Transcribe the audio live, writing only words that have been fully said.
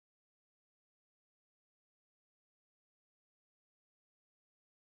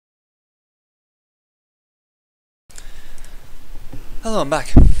Hello, I'm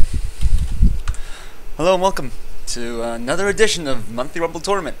back. Hello and welcome to another edition of Monthly Rumble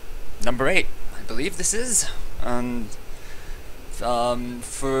Tournament, number 8, I believe this is. And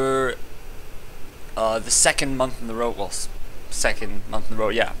for the second month in the row, well, second month in the row,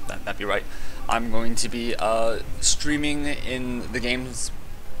 yeah, that'd be right. I'm going to be streaming in the games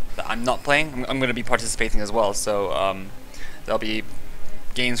that I'm not playing. I'm going to be participating as well, so there'll be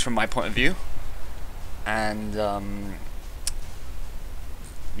games from my point of view, and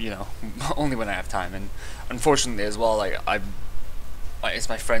you know, only when I have time. And unfortunately as well, like it's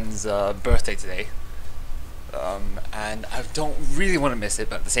my friend's birthday today, and I don't really want to miss it,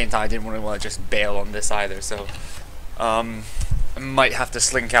 but at the same time I didn't really want to just bail on this either, so I might have to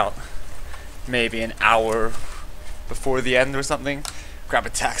slink out maybe an hour before the end or something, grab a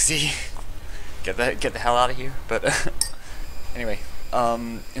taxi, get the hell out of here. But anyway,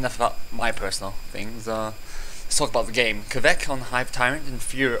 enough about my personal things. Let's talk about the game. Kvek on Hive, Tyrant, and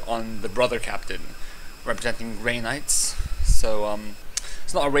Fear on the Brother Captain, representing Grey Knights. So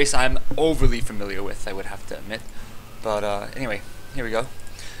it's not a race I'm overly familiar with, I would have to admit. But anyway, here we go.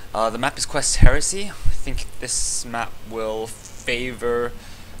 The map is Quest Heresy. I think this map will favor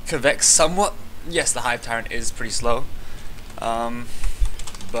Kvek somewhat. Yes, the Hive Tyrant is pretty slow,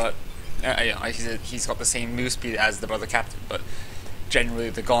 but he's got the same move speed as the Brother Captain, but generally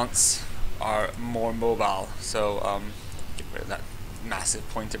the Gaunts are more mobile, so get rid of that massive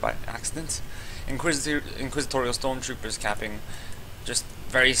pointer by accident. Inquisitorial Stormtroopers capping, just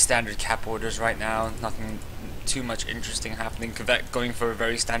very standard cap orders right now, nothing too much interesting happening. Kvek going for a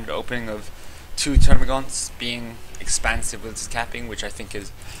very standard opening of 2 Termagants, being expansive with his capping, which I think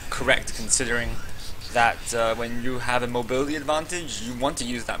is correct considering that when you have a mobility advantage, you want to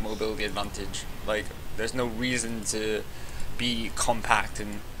use that mobility advantage. Like, there's no reason to be compact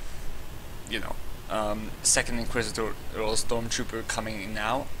and, you know, second Inquisitorial Stormtrooper coming in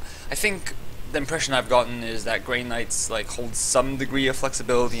now. I think the impression I've gotten is that Grey Knights like hold some degree of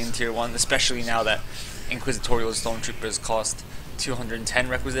flexibility in Tier 1, especially now that Inquisitorial Stormtroopers cost 210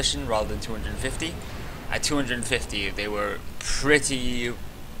 requisition rather than 250. At 250, they were pretty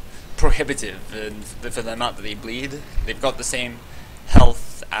prohibitive for the amount that they bleed. They've got the same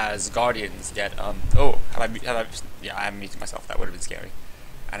health as Guardians, yet, yeah, I haven't muted myself, that would have been scary.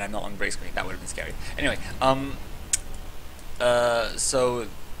 And I'm not on break screen, that would have been scary. Anyway, so,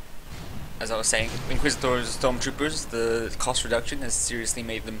 as I was saying, Inquisitors, Stormtroopers, the cost reduction has seriously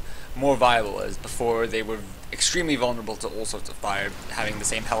made them more viable, as before they were extremely vulnerable to all sorts of fire, having the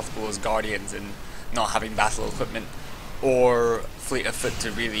same health pool as Guardians and not having battle equipment or fleet of foot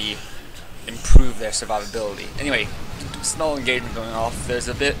to really improve their survivability. Anyway, small engagement going off. There's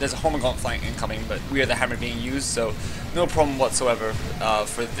a Homagaunt flank incoming, but we are the hammer being used, so no problem whatsoever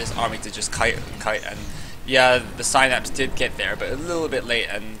for this army to just kite. And yeah, the Synapse did get there, but a little bit late,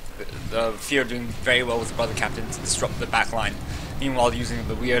 and the Fear doing very well with the Brother Captain to disrupt the back line. Meanwhile, using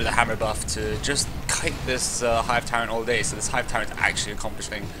the We Are the Hammer buff to just kite this Hive Tyrant all day, so this Hive Tyrant actually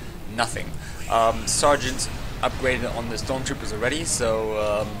accomplishing nothing. Sergeant upgraded on the Stormtroopers already,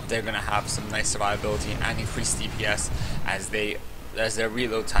 so they're going to have some nice survivability and increased DPS as their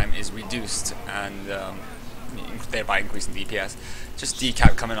reload time is reduced, and thereby increasing DPS. Just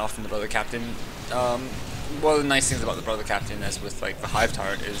decap coming off from the Brother Captain. One of the nice things about the Brother Captain, as with like the Hive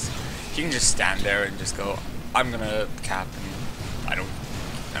Tyrant, is he can just stand there and just go, I'm gonna cap, and I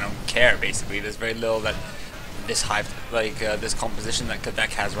don't care. Basically, there's very little that this this composition that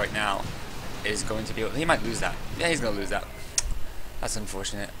Kvek has right now is going to be able. He might lose that. Yeah, he's gonna lose that. That's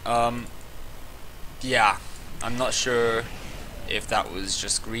unfortunate. Yeah, I'm not sure if that was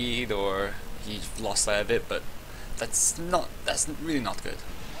just greed or he lost that a bit, but that's really not good.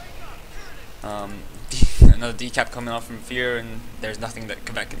 Another decap coming off from Fear, and there's nothing that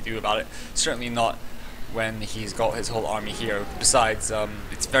Kvek can do about it. Certainly not when he's got his whole army here. Besides,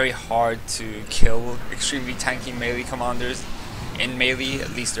 it's very hard to kill extremely tanky melee commanders in melee,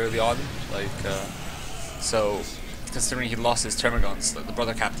 at least early on. Like, so considering he lost his Termagants, the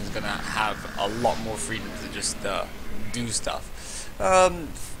Brother Captain is gonna have a lot more freedom to just do stuff.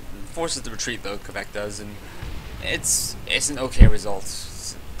 Forces the retreat though, Kvek does, and it's an okay result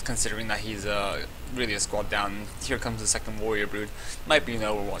considering that he's really a squad down. Here comes the second Warrior Brood. Might be an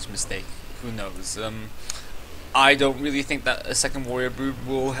Overwatch mistake. Who knows? I don't really think that a second Warrior Brood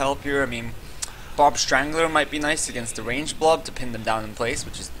will help here. I mean, Bob Strangler might be nice against the ranged blob to pin them down in place,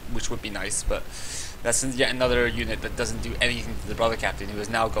 which would be nice, but that's yet another unit that doesn't do anything to the Brother Captain, who has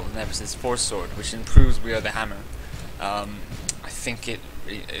now got the Nemesis Force Sword, which improves We Are the Hammer. I think it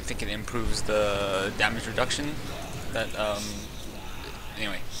improves the damage reduction. That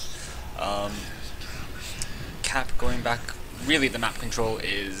anyway, Cap going back really the map control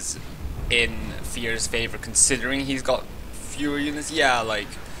is in Fear's favor, considering he's got fewer units. Yeah, like,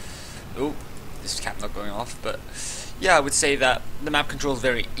 oh, this cap not going off, but yeah, I would say that the map control is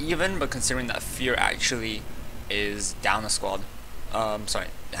very even, but considering that Fear actually is down a squad, sorry,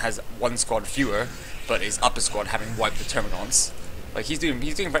 has one squad fewer, but is up a squad having wiped the Termagants. Like, he's doing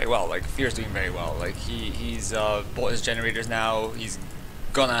very well. Like, Fear's doing very well. Like, he's bought his generators now. He's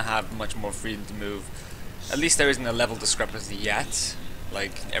gonna have much more freedom to move. At least there isn't a level discrepancy yet.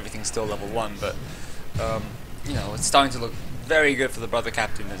 Like, everything's still level 1, but you know, it's starting to look very good for the brother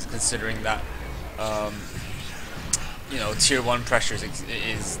captain, considering that you know, tier 1 pressures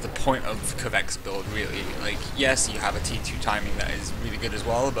is the point of Kvek's build, really. Like, yes, you have a T2 timing that is really good as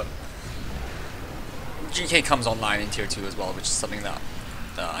well, but GK comes online in tier 2 as well, which is something that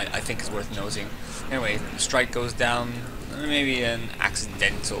I think is worth noting. Anyway, strike goes down. Maybe an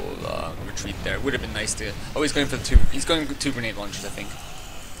accidental retreat there. Would have been nice to. Oh, he's going for the two. He's going for 2 grenade launchers, I think.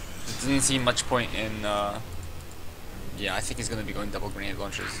 There doesn't seem much point in. Yeah, I think he's going to be going double grenade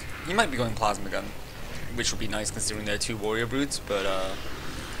launchers. He might be going plasma gun, which would be nice considering they're 2 warrior brutes. But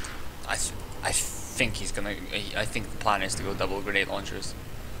I think he's gonna. I think the plan is to go double grenade launchers.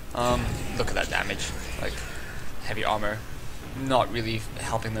 Look at that damage. Like, heavy armor, not really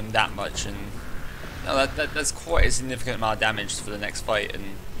helping them that much, and no, that's quite a significant amount of damage for the next fight, and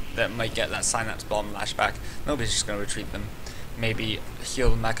that might get that synapse bomb lashback. Nobody's just gonna retreat them. Maybe heal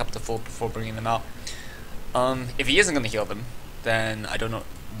them back up to full before bringing them out. If he isn't gonna heal them, then I don't know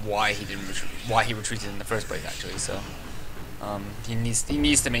why he didn't why he retreated in the first place. Actually, so he needs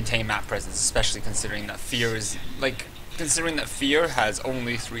to maintain map presence, especially considering that Fear is like. Considering that Fear has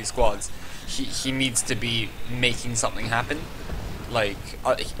only 3 squads, he needs to be making something happen. Like,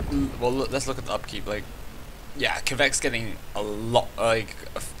 well, let's look at the upkeep. Like, yeah, Kvek's getting a lot, like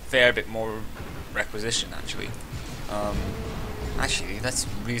a fair bit more requisition actually. Actually, that's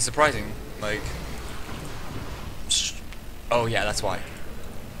really surprising. Like, oh yeah, that's why.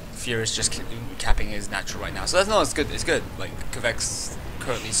 Fear is just capping his natural right now. So that's no, it's good. It's good. Like, Kvek's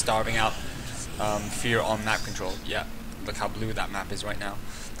currently starving out Fear on map control. Yeah. Look how blue that map is right now.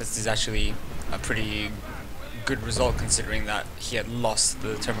 This is actually a pretty good result considering that he had lost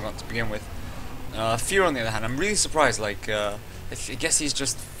the Termagant to begin with. Fear, on the other hand, I'm really surprised. Like, I guess he's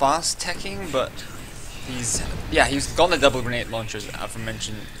just fast teching, but he's gone the double grenade launchers,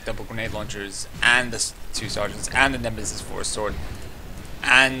 aforementioned double grenade launchers, and the 2 sergeants, and the Nemesis Force sword,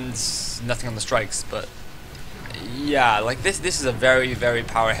 and nothing on the strikes. But yeah, like this is a very, very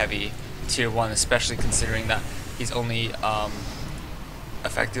power heavy tier 1, especially considering that he's only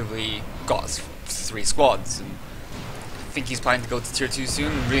effectively got 3 squads, and I think he's planning to go to tier 2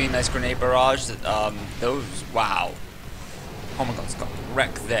 soon. Really nice grenade barrage. Those, wow. Oh my god, it's got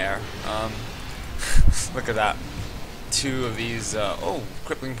wrecked there. Look at that. 2 of these. Oh,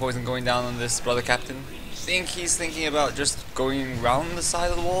 crippling poison going down on this brother captain. I think he's thinking about just going around the side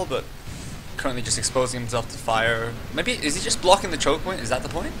of the wall, but currently just exposing himself to fire. Maybe is he just blocking the choke point? Is that the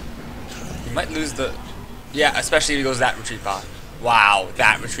point? He might lose the. Yeah, especially if he goes that retreat path. Wow,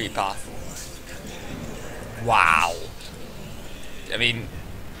 that retreat path. Wow. I mean,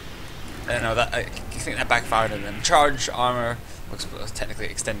 I don't know, that I think that backfired on them. Charge armor looks technically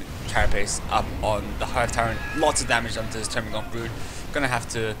extended carapace up on the Hive Tyrant. Lots of damage onto his Termagant brood. Gonna have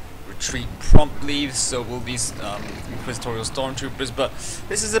to retreat promptly, so will these Inquisitorial Stormtroopers, but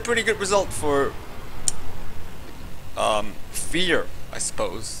this is a pretty good result for Fear, I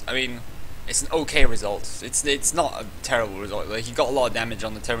suppose. I mean, it's an okay result. It's not a terrible result. Like, he got a lot of damage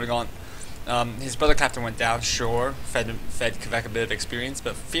on the Termagant. His brother captain went down, sure, fed Kvek a bit of experience,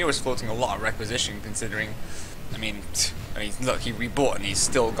 but Fear was floating a lot of requisition considering, I mean, look, he rebought and he's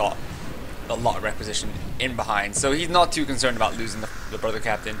still got a lot of requisition in behind, so he's not too concerned about losing the brother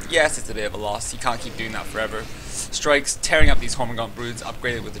captain. Yes, it's a bit of a loss. He can't keep doing that forever. Strikes, tearing up these Hormigaunt broods,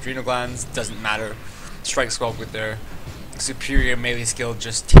 upgraded with adrenal glands, doesn't matter. Strike squad with their superior melee skill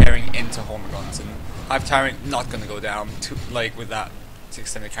just tearing into Hormigaunt, and Hive Tyrant not gonna go down like with that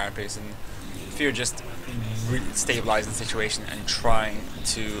extended carapace, and Fear just stabilizing the situation and trying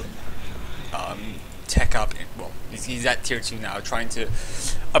to tech up. Well, he's at tier 2 now, trying to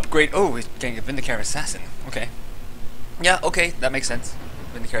upgrade. Oh, he's getting a Vindicator Assassin. Okay. Yeah, okay, that makes sense.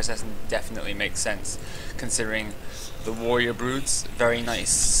 Vindicator Assassin definitely makes sense, considering the Warrior Broods, very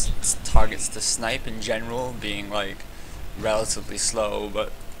nice targets to snipe in general, being like relatively slow,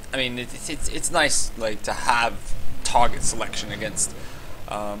 but I mean, it's nice like to have target selection against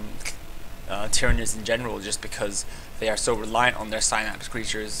Tyranids in general, just because they are so reliant on their synapse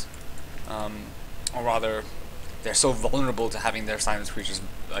creatures, or rather, they're so vulnerable to having their synapse creatures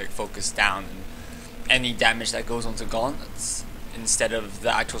like focused down any damage that goes onto gauntlets instead of the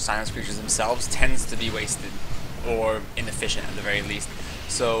actual silence creatures themselves tends to be wasted or inefficient at the very least.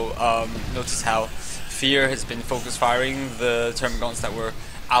 So notice how Fear has been focus firing the Tyrant gauntlets that were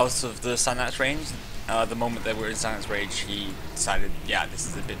out of the silence range. The moment that we're in silence range, he decided, yeah, this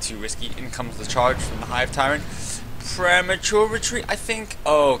is a bit too risky. In comes the charge from the Hive Tyrant. Premature retreat, I think.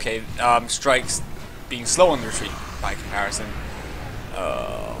 Oh, okay. Strikes being slow on the retreat by comparison.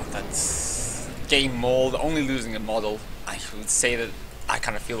 That's game mold, only losing a model. I would say that I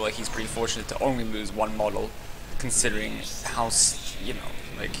kind of feel like he's pretty fortunate to only lose one model, considering how, you know,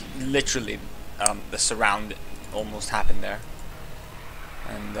 like literally the surround almost happened there.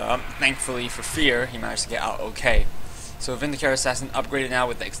 And thankfully for Fear, he managed to get out okay. So Vindicator Assassin upgraded now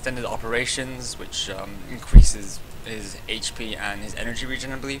with the extended operations, which increases his HP and his energy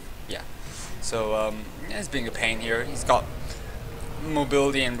regen, I believe. Yeah. So yeah, he's being a pain here. He's got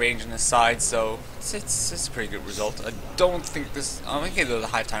mobility and range on his side, so it's a pretty good result. I don't think this. I think the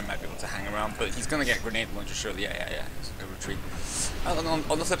Hive Time might be able to hang around, but he's gonna get grenade launcher surely. Yeah. He's gonna retreat.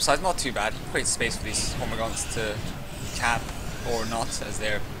 On the flip side, not too bad. He creates space for these Homagons to cap or not, as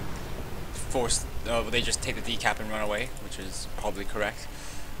they're forced. They just take the decap and run away, which is probably correct.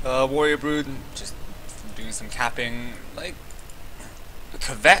 Warrior Brood just doing some capping. Like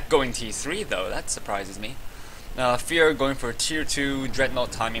Kvek going T3 though, that surprises me. Fear going for a tier 2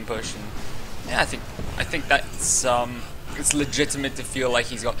 Dreadnought timing push, and yeah, I think that's it's legitimate to feel like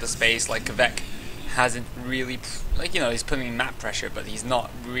he's got the space. Like Kvek hasn't really, like, you know, he's putting in map pressure, but he's not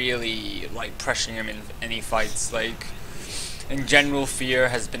really like pressuring him in any fights. Like in general, Fear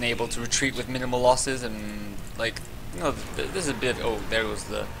has been able to retreat with minimal losses, and like, you know, there's a bit. Oh, there was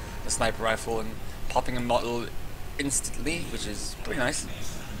the sniper rifle and popping a model instantly, which is pretty nice.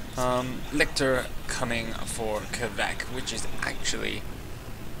 Lictor coming for Kvek, which is actually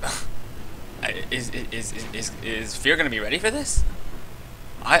is Fear gonna be ready for this?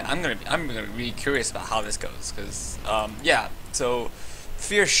 I'm gonna be really curious about how this goes, because yeah, so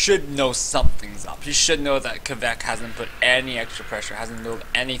Fear should know something's up. He should know that Kvek hasn't put any extra pressure, hasn't built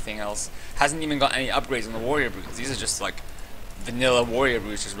anything else, hasn't even got any upgrades on the Warrior Brutes. These are just like vanilla Warrior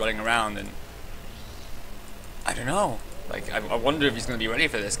Brutes just running around, and I don't know. Like, I wonder if he's going to be ready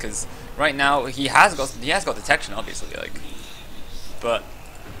for this, because right now he has got detection, obviously. Like, but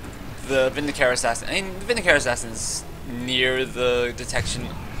the Vindicator Assassin, I mean, the Vindicator Assassin's near the detection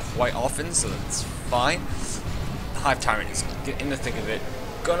quite often, so that's fine. Hive Tyrant is in the thick of it.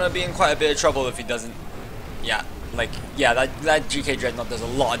 Gonna be in quite a bit of trouble if he doesn't. Yeah, like, yeah, that GK Dreadnought does a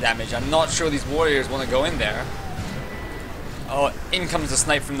lot of damage. I'm not sure these warriors want to go in there. Oh, in comes the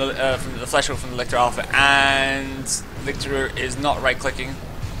snipe from the flesh hook from the Lictor Alpha, and Lictor is not right-clicking.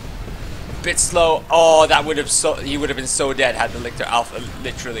 Bit slow. Oh, that would have he would have been so dead had the Lictor Alpha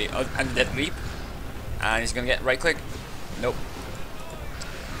literally and dead leap. And he's gonna get right-click. Nope.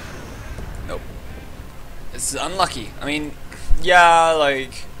 Nope. It's unlucky. I mean, yeah,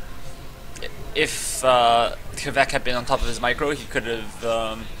 like if Kvek had been on top of his micro, he could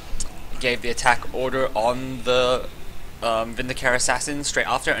have gave the attack order on the Vindicator Assassin straight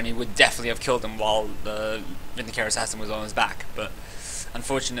after, and he would definitely have killed him while the Vindicator Assassin was on his back. But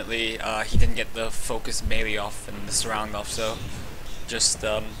unfortunately, he didn't get the focus melee off and the surround off, so just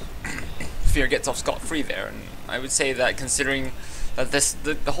Fear gets off scot-free there. And I would say that, considering that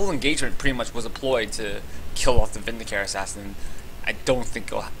the whole engagement pretty much was employed to kill off the Vindicator Assassin, I don't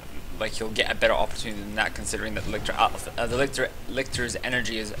think he'll get a better opportunity than that, considering that the Lictor's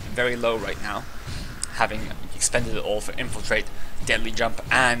energy is very low right now, having expended it all for Infiltrate, Deadly Jump,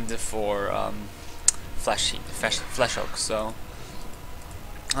 and for Flesh Hook. So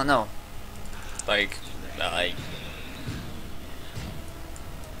I don't know, like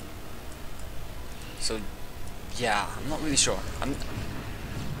so yeah, I'm not really sure.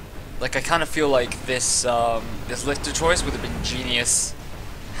 I kind of feel like this Lictor choice would have been genius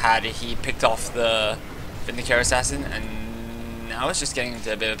had he picked off the Vindicator Assassin, and now it's just getting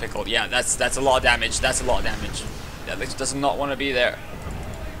into a bit of a pickle. Yeah, that's a lot of damage. That's a lot of damage. That Lictor does not want to be there.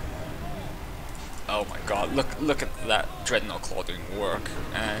 Oh my god, look at that Dreadnought Claw doing work.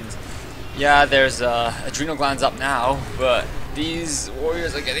 And yeah, there's Adrenal Glands up now, but these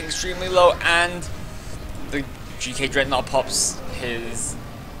warriors are getting extremely low, and the GK Dreadnought pops his,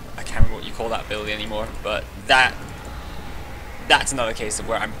 I can't remember what you call that ability anymore, but that's another case of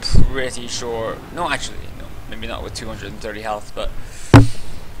where I'm pretty sure, no, actually, no, maybe not with 230 health, but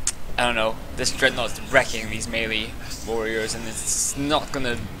I don't know, this Dreadnought's wrecking these melee warriors, and it's not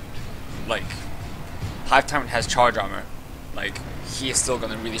gonna, like, Hive Tyrant has charge armor, like, he is still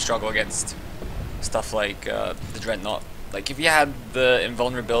gonna really struggle against stuff like the Dreadnought. Like, if you had the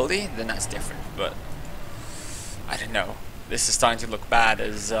invulnerability, then that's different, but I don't know. This is starting to look bad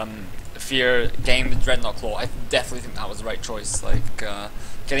as Fear getting the Dreadnought Claw. I definitely think that was the right choice. Like,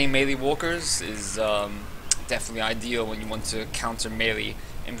 getting melee walkers is definitely ideal when you want to counter melee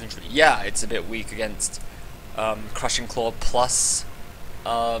infantry. Yeah, it's a bit weak against Crushing Claw plus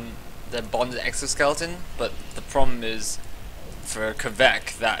the Bonded Exoskeleton, but the problem is for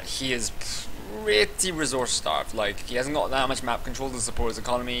Kvek that he is pretty resource starved. Like, he hasn't got that much map control to support his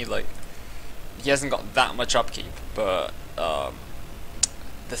economy. Like, he hasn't got that much upkeep, but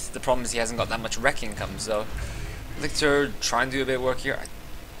the problem is he hasn't got that much wreck income. So Lictor trying to do a bit of work here. I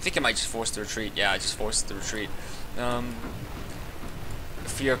think it might just force the retreat. Yeah, I just forced the retreat.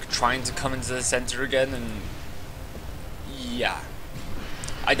 Fear trying to come into the center again, and yeah,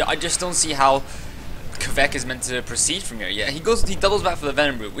 I just don't see how Kvek is meant to proceed from here. Yeah, he doubles back for the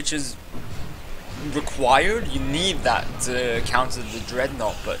Venom Brute, which is required. You need that to counter the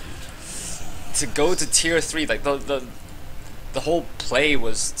Dreadnought, but to go to tier 3, like the whole play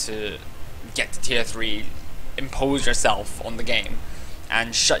was to get to tier 3, impose yourself on the game,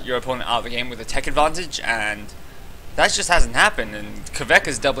 and shut your opponent out of the game with a tech advantage, and that just hasn't happened. And Kvek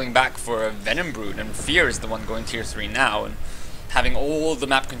is doubling back for a Venom Brute, and Fear is the one going tier 3 now, and having all the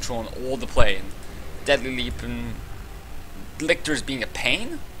map control and all the play, and Deadly Leap, and Lictor's being a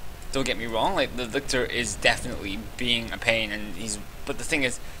pain. Don't get me wrong, like the Lictor is definitely being a pain, and but the thing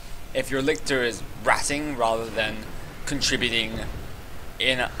is, if your Lictor is ratting rather than contributing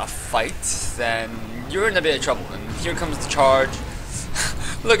in a fight, then you're in a bit of trouble. And here comes the charge.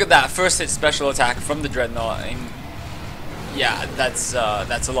 Look at that first hit special attack from the Dreadnought, and yeah, that's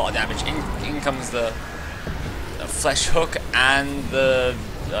a lot of damage. In comes the Flesh Hook and the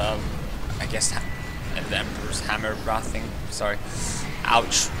I guess the Emperor's Hammer Wrath thing. Sorry,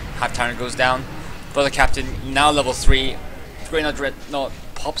 ouch. Hive Tyrant goes down. Brother Captain now level 3. Great Dreadnought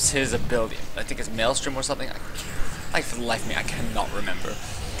pops his ability. I think it's Maelstrom or something. Like, for the life of me, I cannot remember.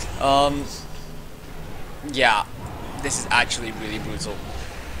 Yeah, this is actually really brutal.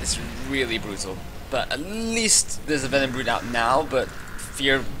 This is really brutal. But at least there's a Venom Brute out now, but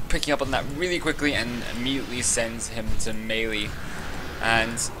Fear picking up on that really quickly and immediately sends him to melee.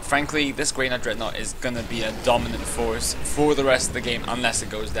 And frankly, this Great Dreadnought is going to be a dominant force for the rest of the game unless it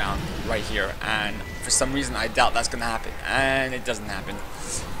goes down right here. And for some reason, I doubt that's going to happen. And it doesn't happen.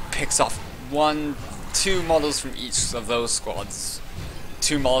 Picks off 2 models from each of those squads.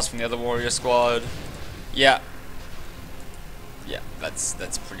 2 models from the other warrior squad. Yeah, that's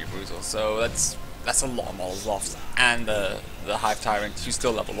pretty brutal. So that's a lot of models lost. And the Hive Tyrant, who's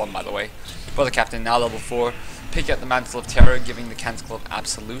still level 1 by the way. Brother Captain now level 4. Pick up the Mantle of Terror, giving the Canticle of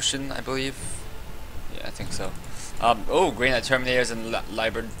Absolution, I believe. Yeah, I think so. Oh, Grey Knight Terminators and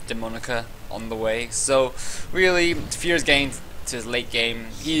Liber Demonica on the way. So really, Fear's getting to his late game.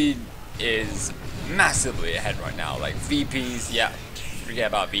 He is massively ahead right now. Like VPs, yeah, forget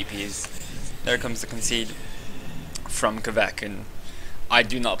about VPs. There comes the concede from Kvek, and I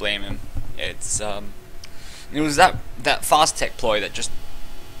do not blame him. It was that fast tech ploy that just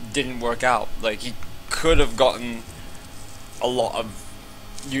didn't work out. Like, he could have gotten a lot of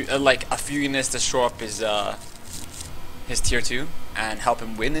like a few units to shore up his tier 2 and help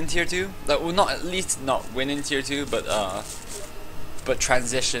him win in tier 2. Like, well, not at least not win in tier 2, but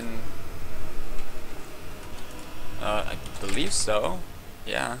transition. I believe so.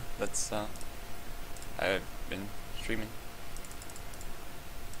 Yeah, that's I've been streaming.